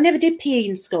sports. I never did PE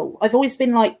in school. I've always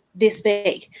been like this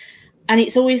big, and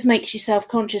it always makes you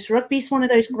self-conscious. Rugby is one of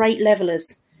those great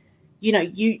levelers.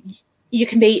 You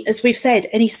can be, as we've said,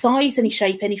 any size, any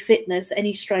shape, any fitness,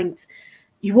 any strength.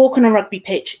 You walk on a rugby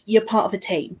pitch, you're part of a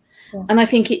team. Yeah. And I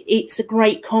think it's a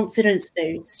great confidence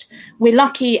boost. We're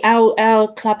lucky our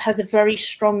club has a very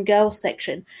strong girls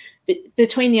section.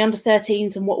 Between the under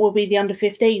 13s and what will be the under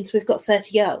 15s, we've got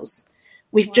 30 girls.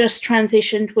 We've just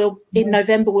transitioned. In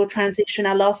November, we'll transition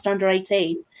our last under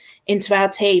 18 into our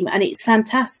team, and it's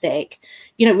fantastic.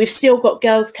 We've still got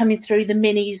girls coming through the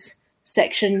minis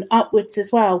section upwards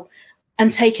as well,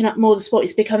 and taking up more of the sport.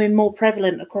 Is becoming more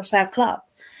prevalent across our club.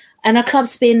 And our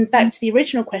club's been, back to the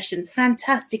original question,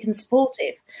 fantastic and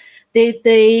supportive.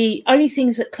 The only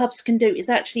things that clubs can do is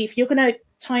actually, if you're going to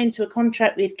tie into a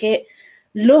contract with kit,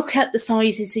 look at the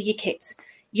sizes of your kits.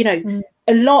 A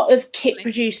lot of kit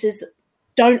producers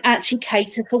don't actually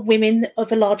cater for women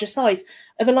of a larger size,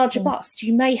 of a larger bust.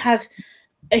 You may have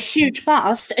a huge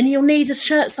bust and you'll need a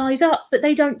shirt size up, but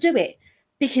they don't do it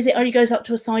because it only goes up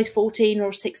to a size 14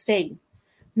 or 16.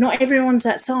 Not everyone's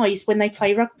that size when they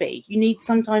play rugby. You need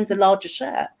sometimes a larger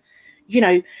shirt.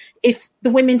 If the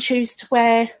women choose to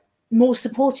wear more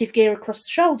supportive gear across the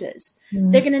shoulders,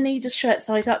 they're going to need a shirt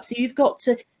size up. So you've got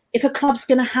to, if a club's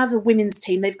going to have a women's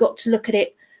team, they've got to look at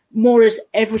it more as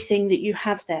everything that you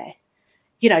have there.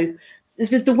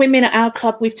 The women at our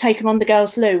club, we've taken on the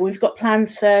girls' loo. We've got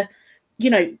plans for,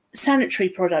 sanitary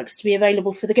products to be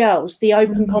available for the girls. The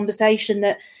open conversation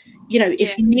that,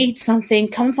 if you need something,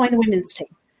 come find the women's team.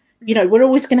 We're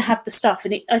always going to have the stuff.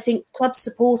 And I think clubs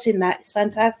supporting that is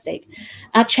fantastic.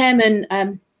 Our chairman,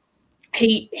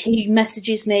 he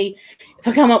messages me, if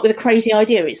I come up with a crazy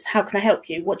idea, it's how can I help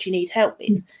you? What do you need help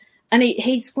with? And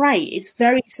he's great. It's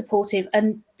very supportive.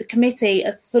 And the committee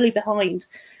are fully behind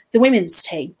the women's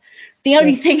team. The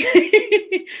only thing,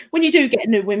 when you do get a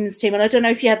new women's team, and I don't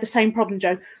know if you had the same problem,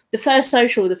 Joe, the first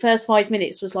social, the first 5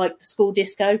 minutes was like the school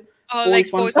disco.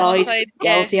 Boys one side,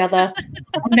 girls the other.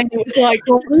 And then it was like,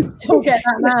 we still get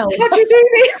that now. How'd you do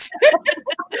this?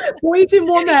 Boys in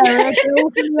one area,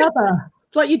 girls in the other.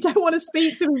 It's like you don't want to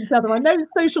speak to each other. I know it's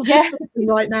social distancing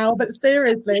right now, but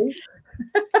seriously.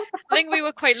 I think we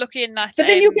were quite lucky in that. But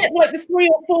then you get like the 3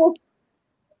 or 4.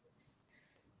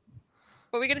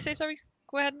 What were we going to say? Sorry,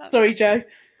 go ahead. Sorry, Joe.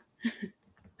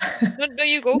 No,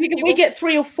 you go. We get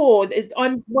 3 or 4.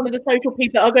 I'm one of the social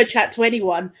people. I'll go chat to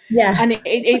anyone. Yeah. And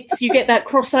it's you get that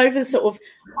crossover sort of,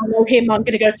 I know him, I'm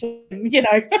going to go to him, you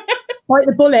know. Bite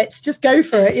the bullets, just go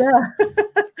for it. Yeah.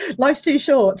 Life's too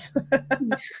short. I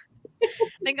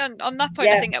think on that point,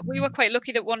 I think we were quite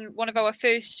lucky that one of our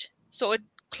first sort of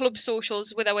club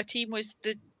socials with our team was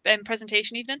the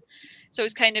presentation evening. So it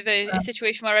was kind of a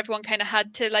situation where everyone kind of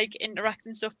had to like interact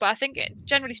and stuff. But I think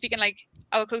generally speaking, like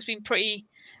our club's been pretty,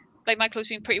 like my club's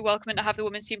been pretty welcoming to have the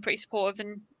women's team pretty supportive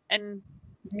and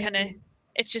kind of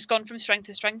it's just gone from strength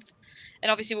to strength.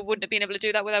 And obviously we wouldn't have been able to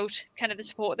do that without kind of the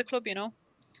support of the club, you know.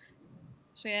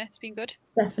 So yeah, it's been good.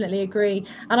 Definitely agree.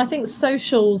 And I think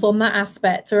socials on that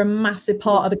aspect are a massive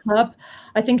part of the club.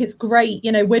 I think it's great.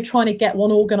 You know, we're trying to get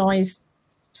one organised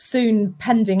soon,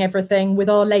 pending everything, with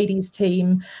our ladies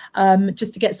team,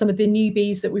 just to get some of the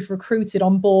newbies that we've recruited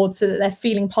on board so that they're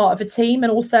feeling part of a team.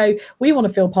 And also we want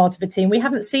to feel part of a team. We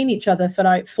haven't seen each other for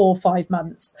like 4 or 5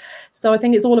 months. So I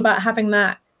think it's all about having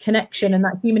that connection and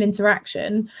that human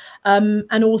interaction,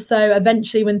 and also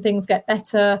eventually when things get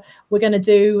better, we're going to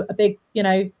do a big, you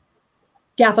know,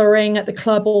 gathering at the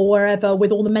club or wherever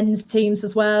with all the men's teams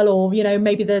as well, or, you know,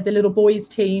 maybe the little boys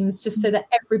teams, just so that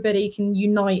everybody can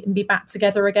unite and be back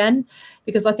together again.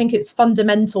 Because I think it's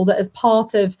fundamental that as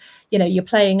part of, you know, you're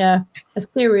playing a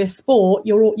serious sport,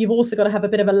 you've also got to have a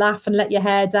bit of a laugh and let your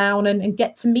hair down and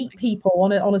get to meet people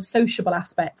on a sociable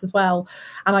aspect as well.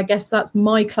 And I guess that's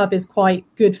my club is quite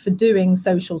good for doing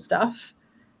social stuff.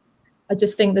 I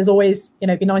just think there's always, you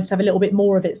know, it'd be nice to have a little bit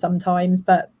more of it sometimes,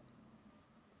 but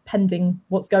pending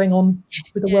what's going on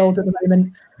with the world at the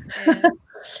moment.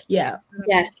 Yeah.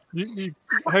 You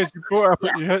brought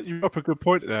up a good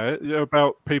point there, you know,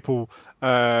 about people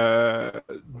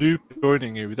new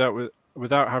joining you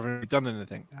without having done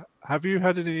anything. Have you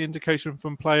had any indication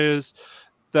from players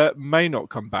that may not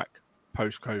come back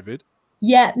post-COVID?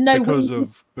 Yeah, no,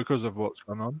 because of what's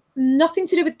gone on. Nothing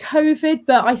to do with COVID,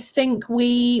 but I think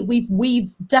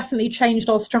we've definitely changed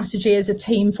our strategy as a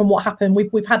team from what happened.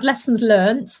 We've had lessons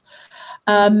learnt,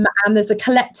 and there's a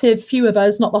collective, few of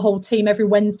us, not the whole team. Every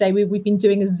Wednesday, we've been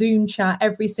doing a Zoom chat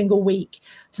every single week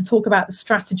to talk about the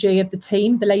strategy of the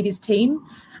team, the ladies' team,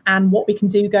 and what we can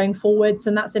do going forwards.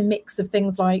 And that's a mix of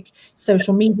things like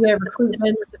social media,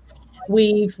 recruitment.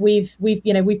 We've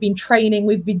been training.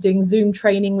 We've been doing Zoom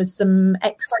training with some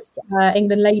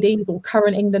ex-England ladies or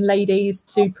current England ladies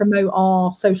to promote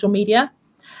our social media,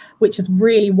 which has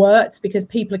really worked because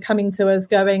people are coming to us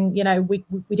going, you know, we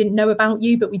didn't know about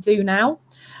you, but we do now.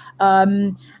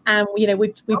 And you know,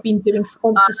 we've been doing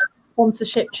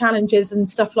sponsorship challenges and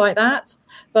stuff like that.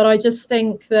 But I just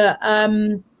think that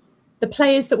the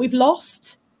players that we've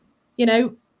lost, you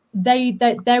know,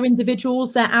 they're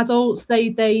individuals, they're adults,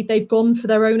 they've gone for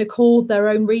their own accord, their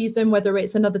own reason, whether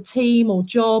it's another team or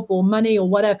job or money or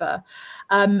whatever,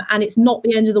 and it's not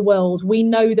the end of the world. We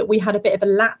know that we had a bit of a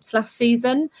lapse last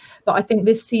season, but I think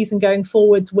this season going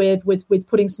forwards with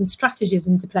putting some strategies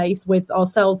into place with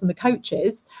ourselves and the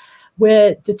coaches,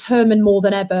 we're determined more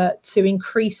than ever to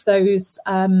increase those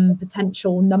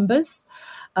potential numbers,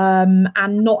 and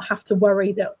not have to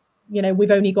worry that, you know,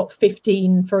 we've only got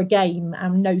 15 for a game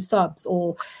and no subs,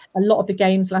 or a lot of the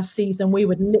games last season, we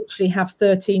would literally have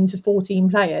 13 to 14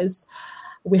 players.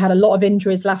 We had a lot of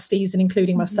injuries last season,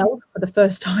 including myself for the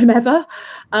first time ever.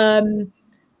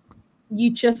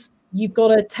 You've got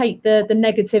to take the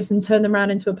negatives and turn them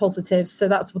around into a positive. So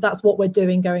that's what we're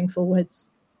doing going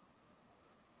forwards.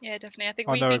 Yeah, definitely. I think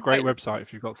I know a great website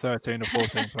if you've got 13 or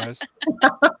 14 players.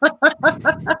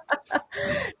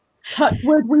 Touch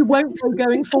wood, we won't go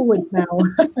going forward now.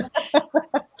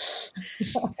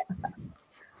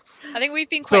 I think we've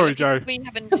been quite Sorry, lucky. Joe. We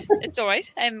haven't. It's all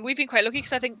right. We've been quite lucky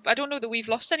because I don't know that we've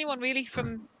lost anyone really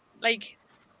from like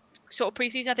sort of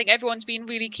pre-season. I think everyone's been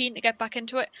really keen to get back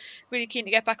into it, really keen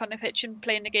to get back on the pitch and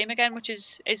playing the game again, which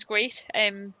is great.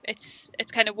 It's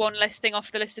kind of one less thing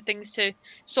off the list of things to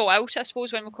sort out, I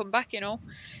suppose, when we come back, you know.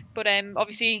 But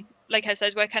obviously, like I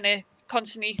said, we're kind of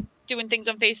constantly doing things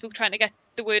on Facebook, trying to get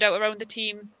the word out around the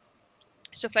team,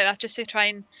 stuff like that, just to try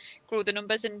and grow the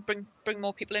numbers and bring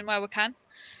more people in where we can.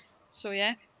 So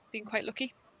yeah, been quite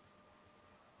lucky.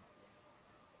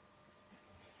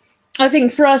 I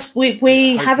think for us,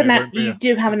 we have you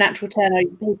do have a natural turnover.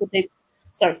 People do.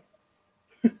 Sorry.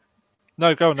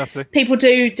 No, go on, Natalie. People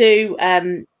do.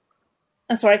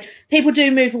 People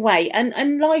do move away,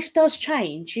 and life does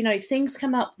change. You know, things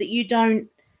come up that you don't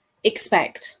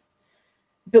expect.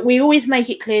 But we always make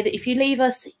it clear that if you leave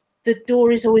us, the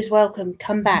door is always welcome.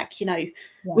 Come back. You know,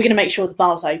 we're going to make sure the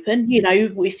bar's open. You know,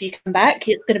 if you come back,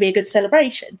 it's going to be a good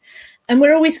celebration. And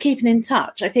we're always keeping in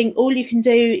touch. I think all you can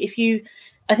do if you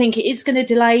I think it is going to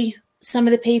delay some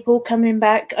of the people coming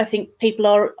back. I think people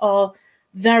are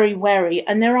very wary,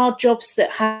 and there are jobs that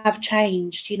have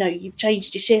changed. You know, you've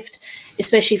changed your shift,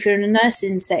 especially if you're in the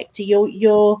nursing sector.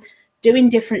 You're doing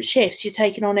different shifts. You're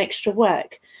taking on extra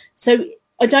work. So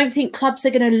I don't think clubs are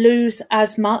going to lose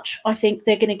as much. I think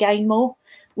they're going to gain more.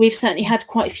 We've certainly had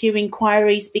quite a few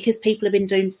inquiries because people have been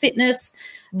doing fitness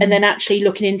and then actually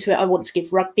looking into it. I want to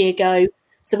give rugby a go.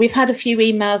 So we've had a few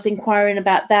emails inquiring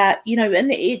about that, you know,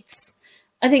 and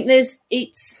I think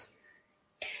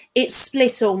it's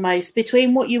split almost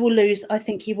between what you will lose. I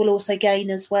think you will also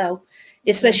gain as well,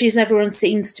 especially as everyone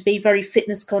seems to be very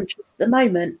fitness conscious at the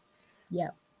moment.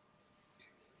 Yeah.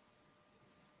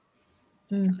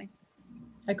 Definitely.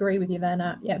 Agree with you there,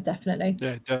 Nat. Yeah, definitely.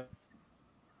 Yeah,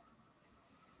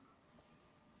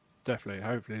 definitely.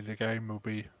 Hopefully the game will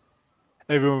be,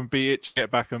 everyone will be itching to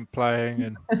get back and playing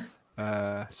and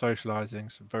socialising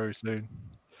very soon.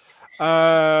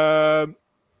 Yeah,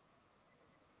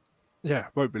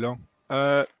 won't be long.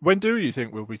 When do you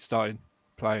think we'll be starting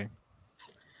playing?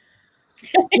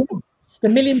 It's the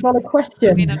 $1 million question.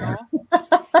 I mean, I know.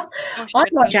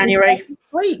 I'd like January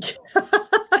week.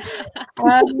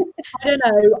 I don't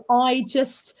know.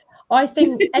 I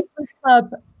think every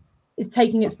club is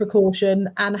taking its precaution,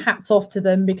 and hats off to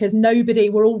them, because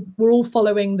we're all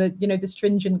following the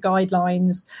stringent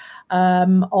guidelines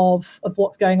of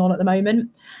what's going on at the moment.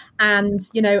 And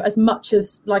as much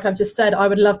as, like I've just said, I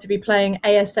would love to be playing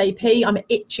ASAP. I'm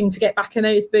itching to get back in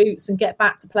those boots and get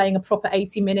back to playing a proper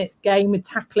 80-minute game with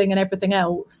tackling and everything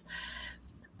else.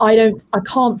 I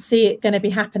can't see it going to be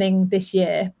happening this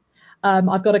year.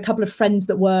 I've got a couple of friends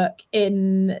that work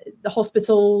in the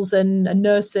hospitals and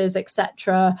nurses,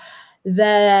 etc.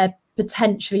 They're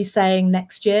potentially saying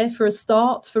next year for a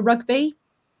start for rugby.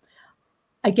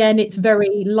 Again, it's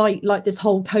very like this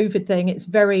whole COVID thing. It's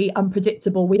very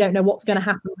unpredictable. We don't know what's going to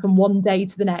happen from one day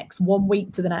to the next, 1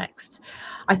 week to the next.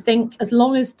 I think as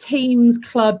long as teams,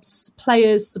 clubs,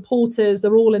 players, supporters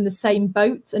are all in the same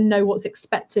boat and know what's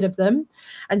expected of them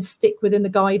and stick within the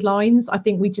guidelines, I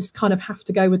think we just kind of have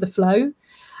to go with the flow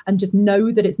and just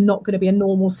know that it's not going to be a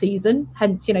normal season.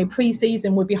 Hence,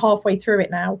 pre-season would be halfway through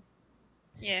it now.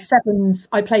 Yeah. Sevens,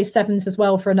 I play sevens as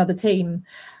well for another team.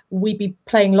 We'd be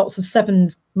playing lots of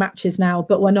sevens matches now,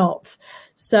 but we're not.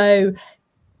 So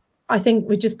I think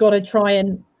we just got to try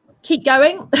and keep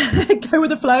going, go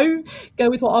with the flow, go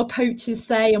with what our coaches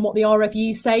say and what the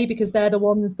RFU say, because they're the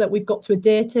ones that we've got to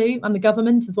adhere to, and the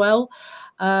government as well.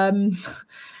 And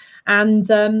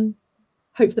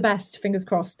hope for the best, fingers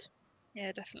crossed.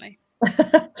 Yeah, definitely.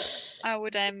 I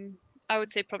would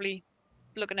say probably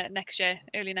looking at next year,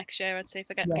 early next year, I'd say,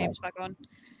 for getting games back on.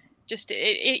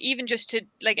 Even just to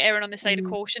like erring on the side of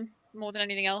caution more than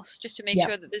anything else, just to make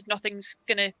sure that there's nothing's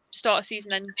gonna start a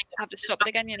season and have to stop it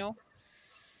again.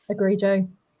 Agree, Joe.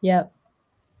 Yeah.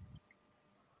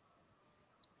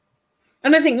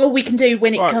 And I think all we can do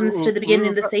when it comes to the beginning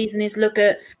of the season is look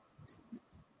at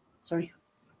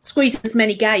squeeze as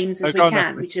many games as we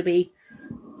can, which will be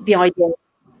the ideal.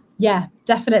 Yeah,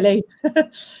 definitely.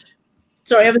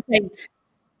 Sorry, I was saying,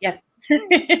 yeah.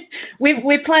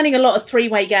 We're planning a lot of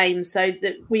 3-way games, so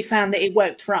that we found that it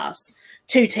worked for us.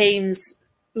 2 teams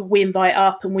we invite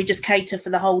up and we just cater for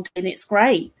the whole day, and it's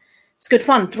great. It's good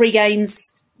fun. 3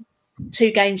 games,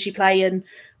 2 games you play and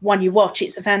 1 you watch.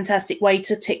 It's a fantastic way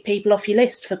to tick people off your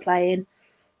list for playing.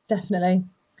 Definitely.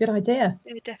 Good idea.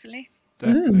 Yeah, definitely.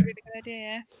 That's a really good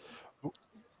idea, yeah.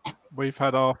 We've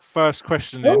had our first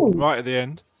question in right at the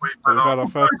end. We've had our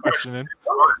first question in.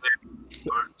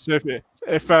 So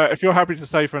if you're happy to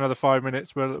stay for another 5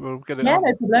 minutes, we'll get it on.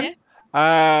 No problem.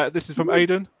 Yeah. This is from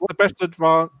Aidan. What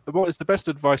is the best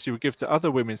advice you would give to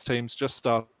other women's teams just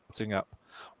starting up?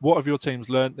 What have your teams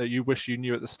learned that you wish you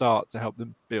knew at the start to help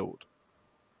them build?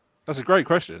 That's a great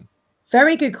question.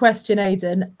 Very good question,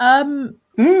 Aidan.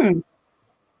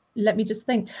 Let me just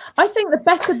think. I think the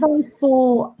best advice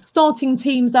for starting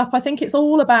teams up, I think it's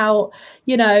all about,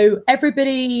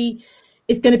 everybody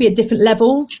is going to be at different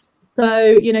levels.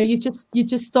 So, you're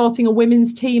just starting a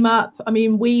women's team up. I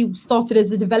mean, we started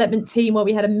as a development team where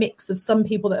we had a mix of some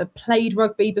people that have played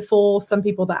rugby before, some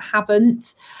people that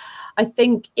haven't. I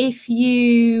think if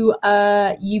you've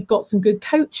got some good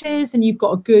coaches and you've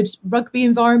got a good rugby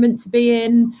environment to be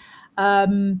in,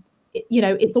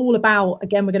 it's all about,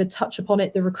 again, we're going to touch upon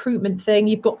it, the recruitment thing.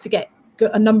 You've got to get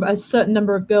a certain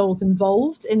number of girls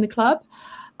involved in the club.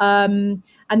 And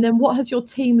then what has your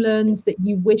team learned that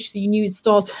you wish that you knew to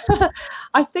start?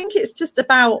 I think it's just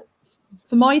about,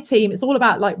 for my team, it's all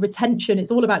about like retention.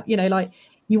 It's all about,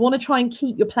 you want to try and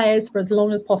keep your players for as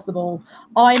long as possible.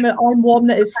 I'm one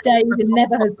that has stayed and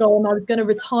never has gone. I was going to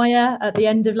retire at the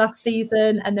end of last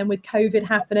season, and then with COVID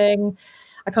happening,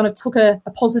 I kind of took a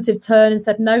positive turn and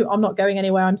said, no, I'm not going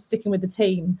anywhere. I'm sticking with the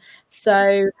team.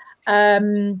 So,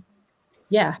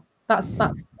 yeah, that's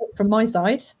it from my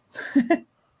side.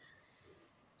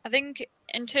 I think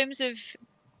in terms of,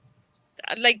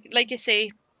 like you say,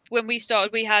 when we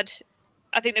started, we had,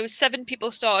 I think there was 7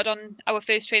 people started on our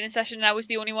first training session, and I was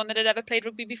the only one that had ever played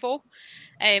rugby before.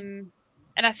 And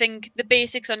I think the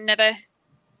basics are never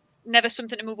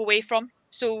something to move away from.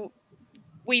 So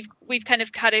we've kind of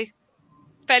had a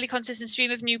fairly consistent stream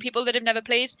of new people that have never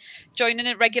played joining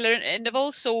at regular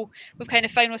intervals. So we've kind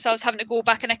of found ourselves having to go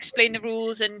back and explain the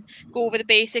rules and go over the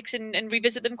basics and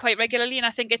revisit them quite regularly. And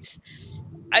I think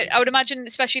I would imagine,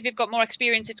 especially if you've got more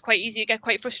experience, it's quite easy to get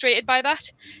quite frustrated by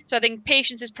that. So I think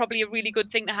patience is probably a really good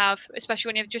thing to have, especially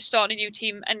when you've just started a new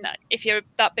team and if you're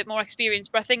that bit more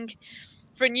experienced. But I think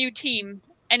for a new team,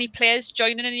 any players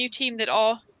joining a new team that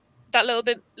are that little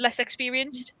bit less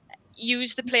experienced,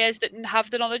 use the players that have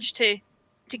the knowledge to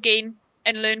gain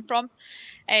and learn from.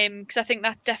 Because I think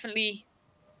that's definitely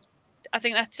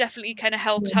kind of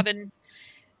helped having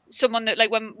someone that, like,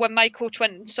 when my coach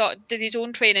went and did his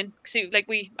own training, so like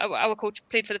our coach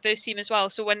played for the first team as well,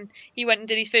 so when he went and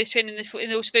did his first training in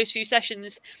those first few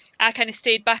sessions, I kind of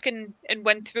stayed back and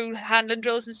went through handling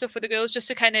drills and stuff with the girls, just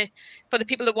to kind of, for the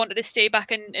people that wanted to stay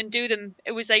back and do them,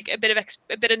 it was like a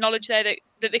bit of knowledge there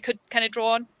that they could kind of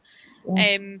draw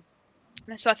on.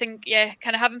 So I think, yeah,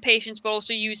 kind of having patience but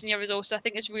also using your resources, I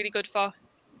think is really good for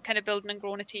kind of building and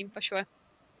growing a team, for sure.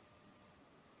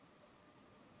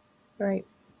 Great.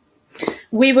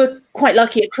 We were quite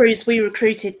lucky at Cruise. We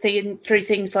recruited through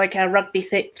things like our rugby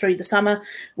fit through the summer.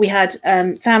 We had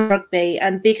fan rugby,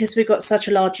 and because we've got such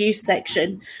a large youth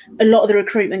section, a lot of the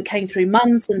recruitment came through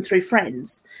mums and through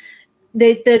friends.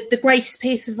 The greatest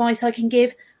piece of advice I can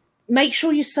give, make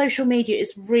sure your social media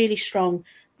is really strong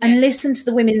and listen to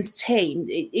the women's team.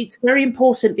 It's very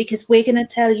important, because we're going to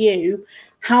tell you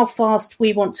how fast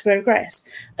we want to progress.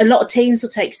 A lot of teams will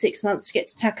take 6 months to get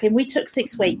to tackling. We took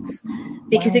 6 weeks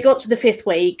because it got to the 5th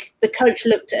week. The coach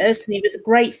looked at us and he was a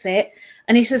great fit.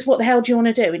 And he says, what the hell do you want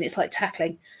to do? And it's like,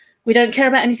 tackling. We don't care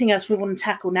about anything else. We want to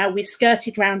tackle now. We've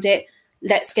skirted around it.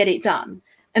 Let's get it done.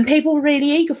 And people were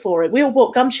really eager for it. We all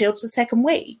bought gum shields the second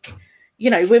week. You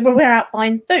know, we're out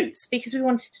buying boots because we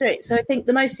wanted to do it. So I think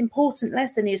the most important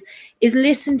lesson is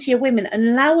listen to your women and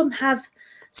allow them have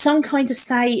some kind of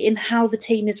say in how the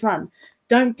team is run.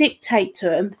 Don't dictate to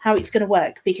them how it's going to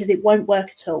work, because it won't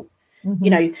work at all. You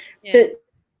know, but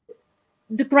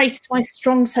the greatest way,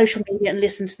 strong social media and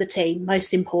listen to the team,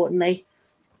 most importantly.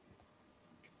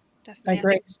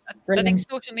 Definitely. I think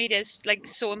social media is like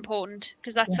so important,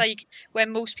 because that's like where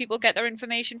most people get their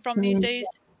information from these days.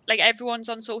 Like, everyone's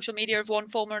on social media of one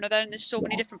form or another, and there's so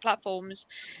many different platforms.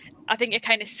 I think it's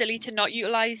kind of silly to not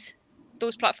utilize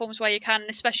those platforms where you can,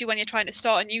 especially when you're trying to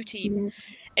start a new team.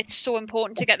 It's so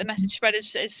important to get the message spread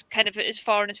as kind of as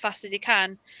far and as fast as you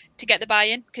can to get the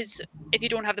buy-in, because if you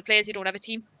don't have the players, you don't have a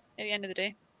team at the end of the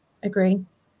day. Agree.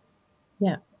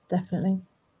 Yeah, definitely.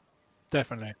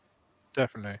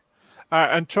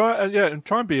 And try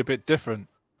and be a bit different.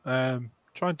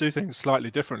 Try and do things slightly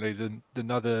differently than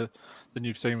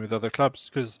you've seen with other clubs,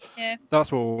 because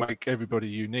that's what will make everybody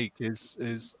unique,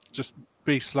 is just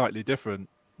be slightly different,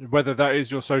 whether that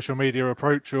is your social media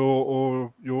approach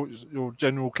or your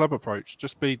general club approach.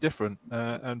 Just be different,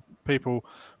 and people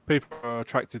are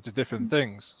attracted to different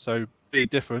things, so be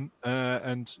different,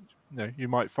 and you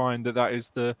might find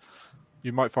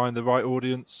you might find the right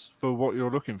audience for what you're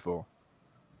looking for.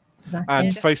 Exactly.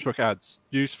 And Facebook ads.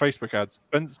 Use Facebook ads.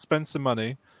 Spend some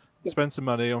money. Spend some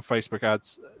money on Facebook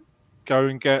ads. Go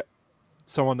and get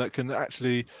someone that can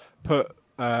actually put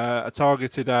a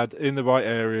targeted ad in the right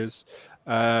areas,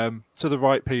 to the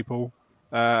right people,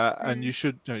 and you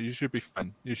should be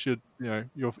fine. You should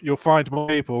you'll find more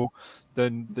people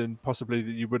than possibly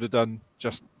that you would have done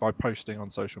just by posting on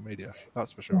social media.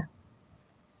 That's for sure.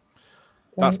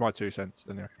 That's my 2 cents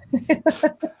anyway.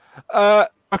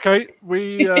 Okay,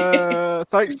 we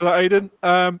thanks for that, Aidan.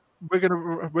 We're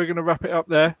gonna wrap it up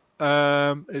there.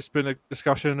 It's been a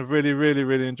discussion. I've really, really,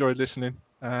 really enjoyed listening,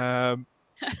 and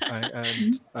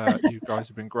you guys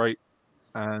have been great.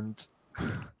 And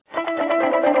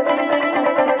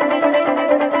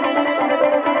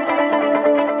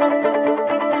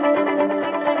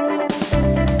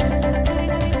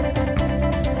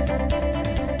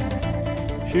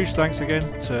huge thanks again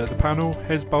to the panel,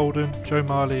 Hez Bolden, Joe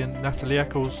Marley and Natalie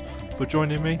Eccles for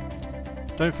joining me.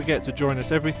 Don't forget to join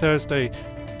us every Thursday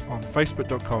on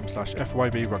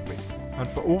facebook.com/FYB Rugby. And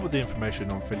for all of the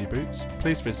information on Philly Boots,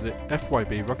 please visit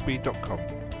fybrugby.com.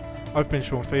 I've been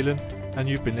Sean Phelan, and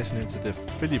you've been listening to the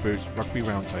Philly Boots Rugby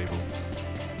Roundtable.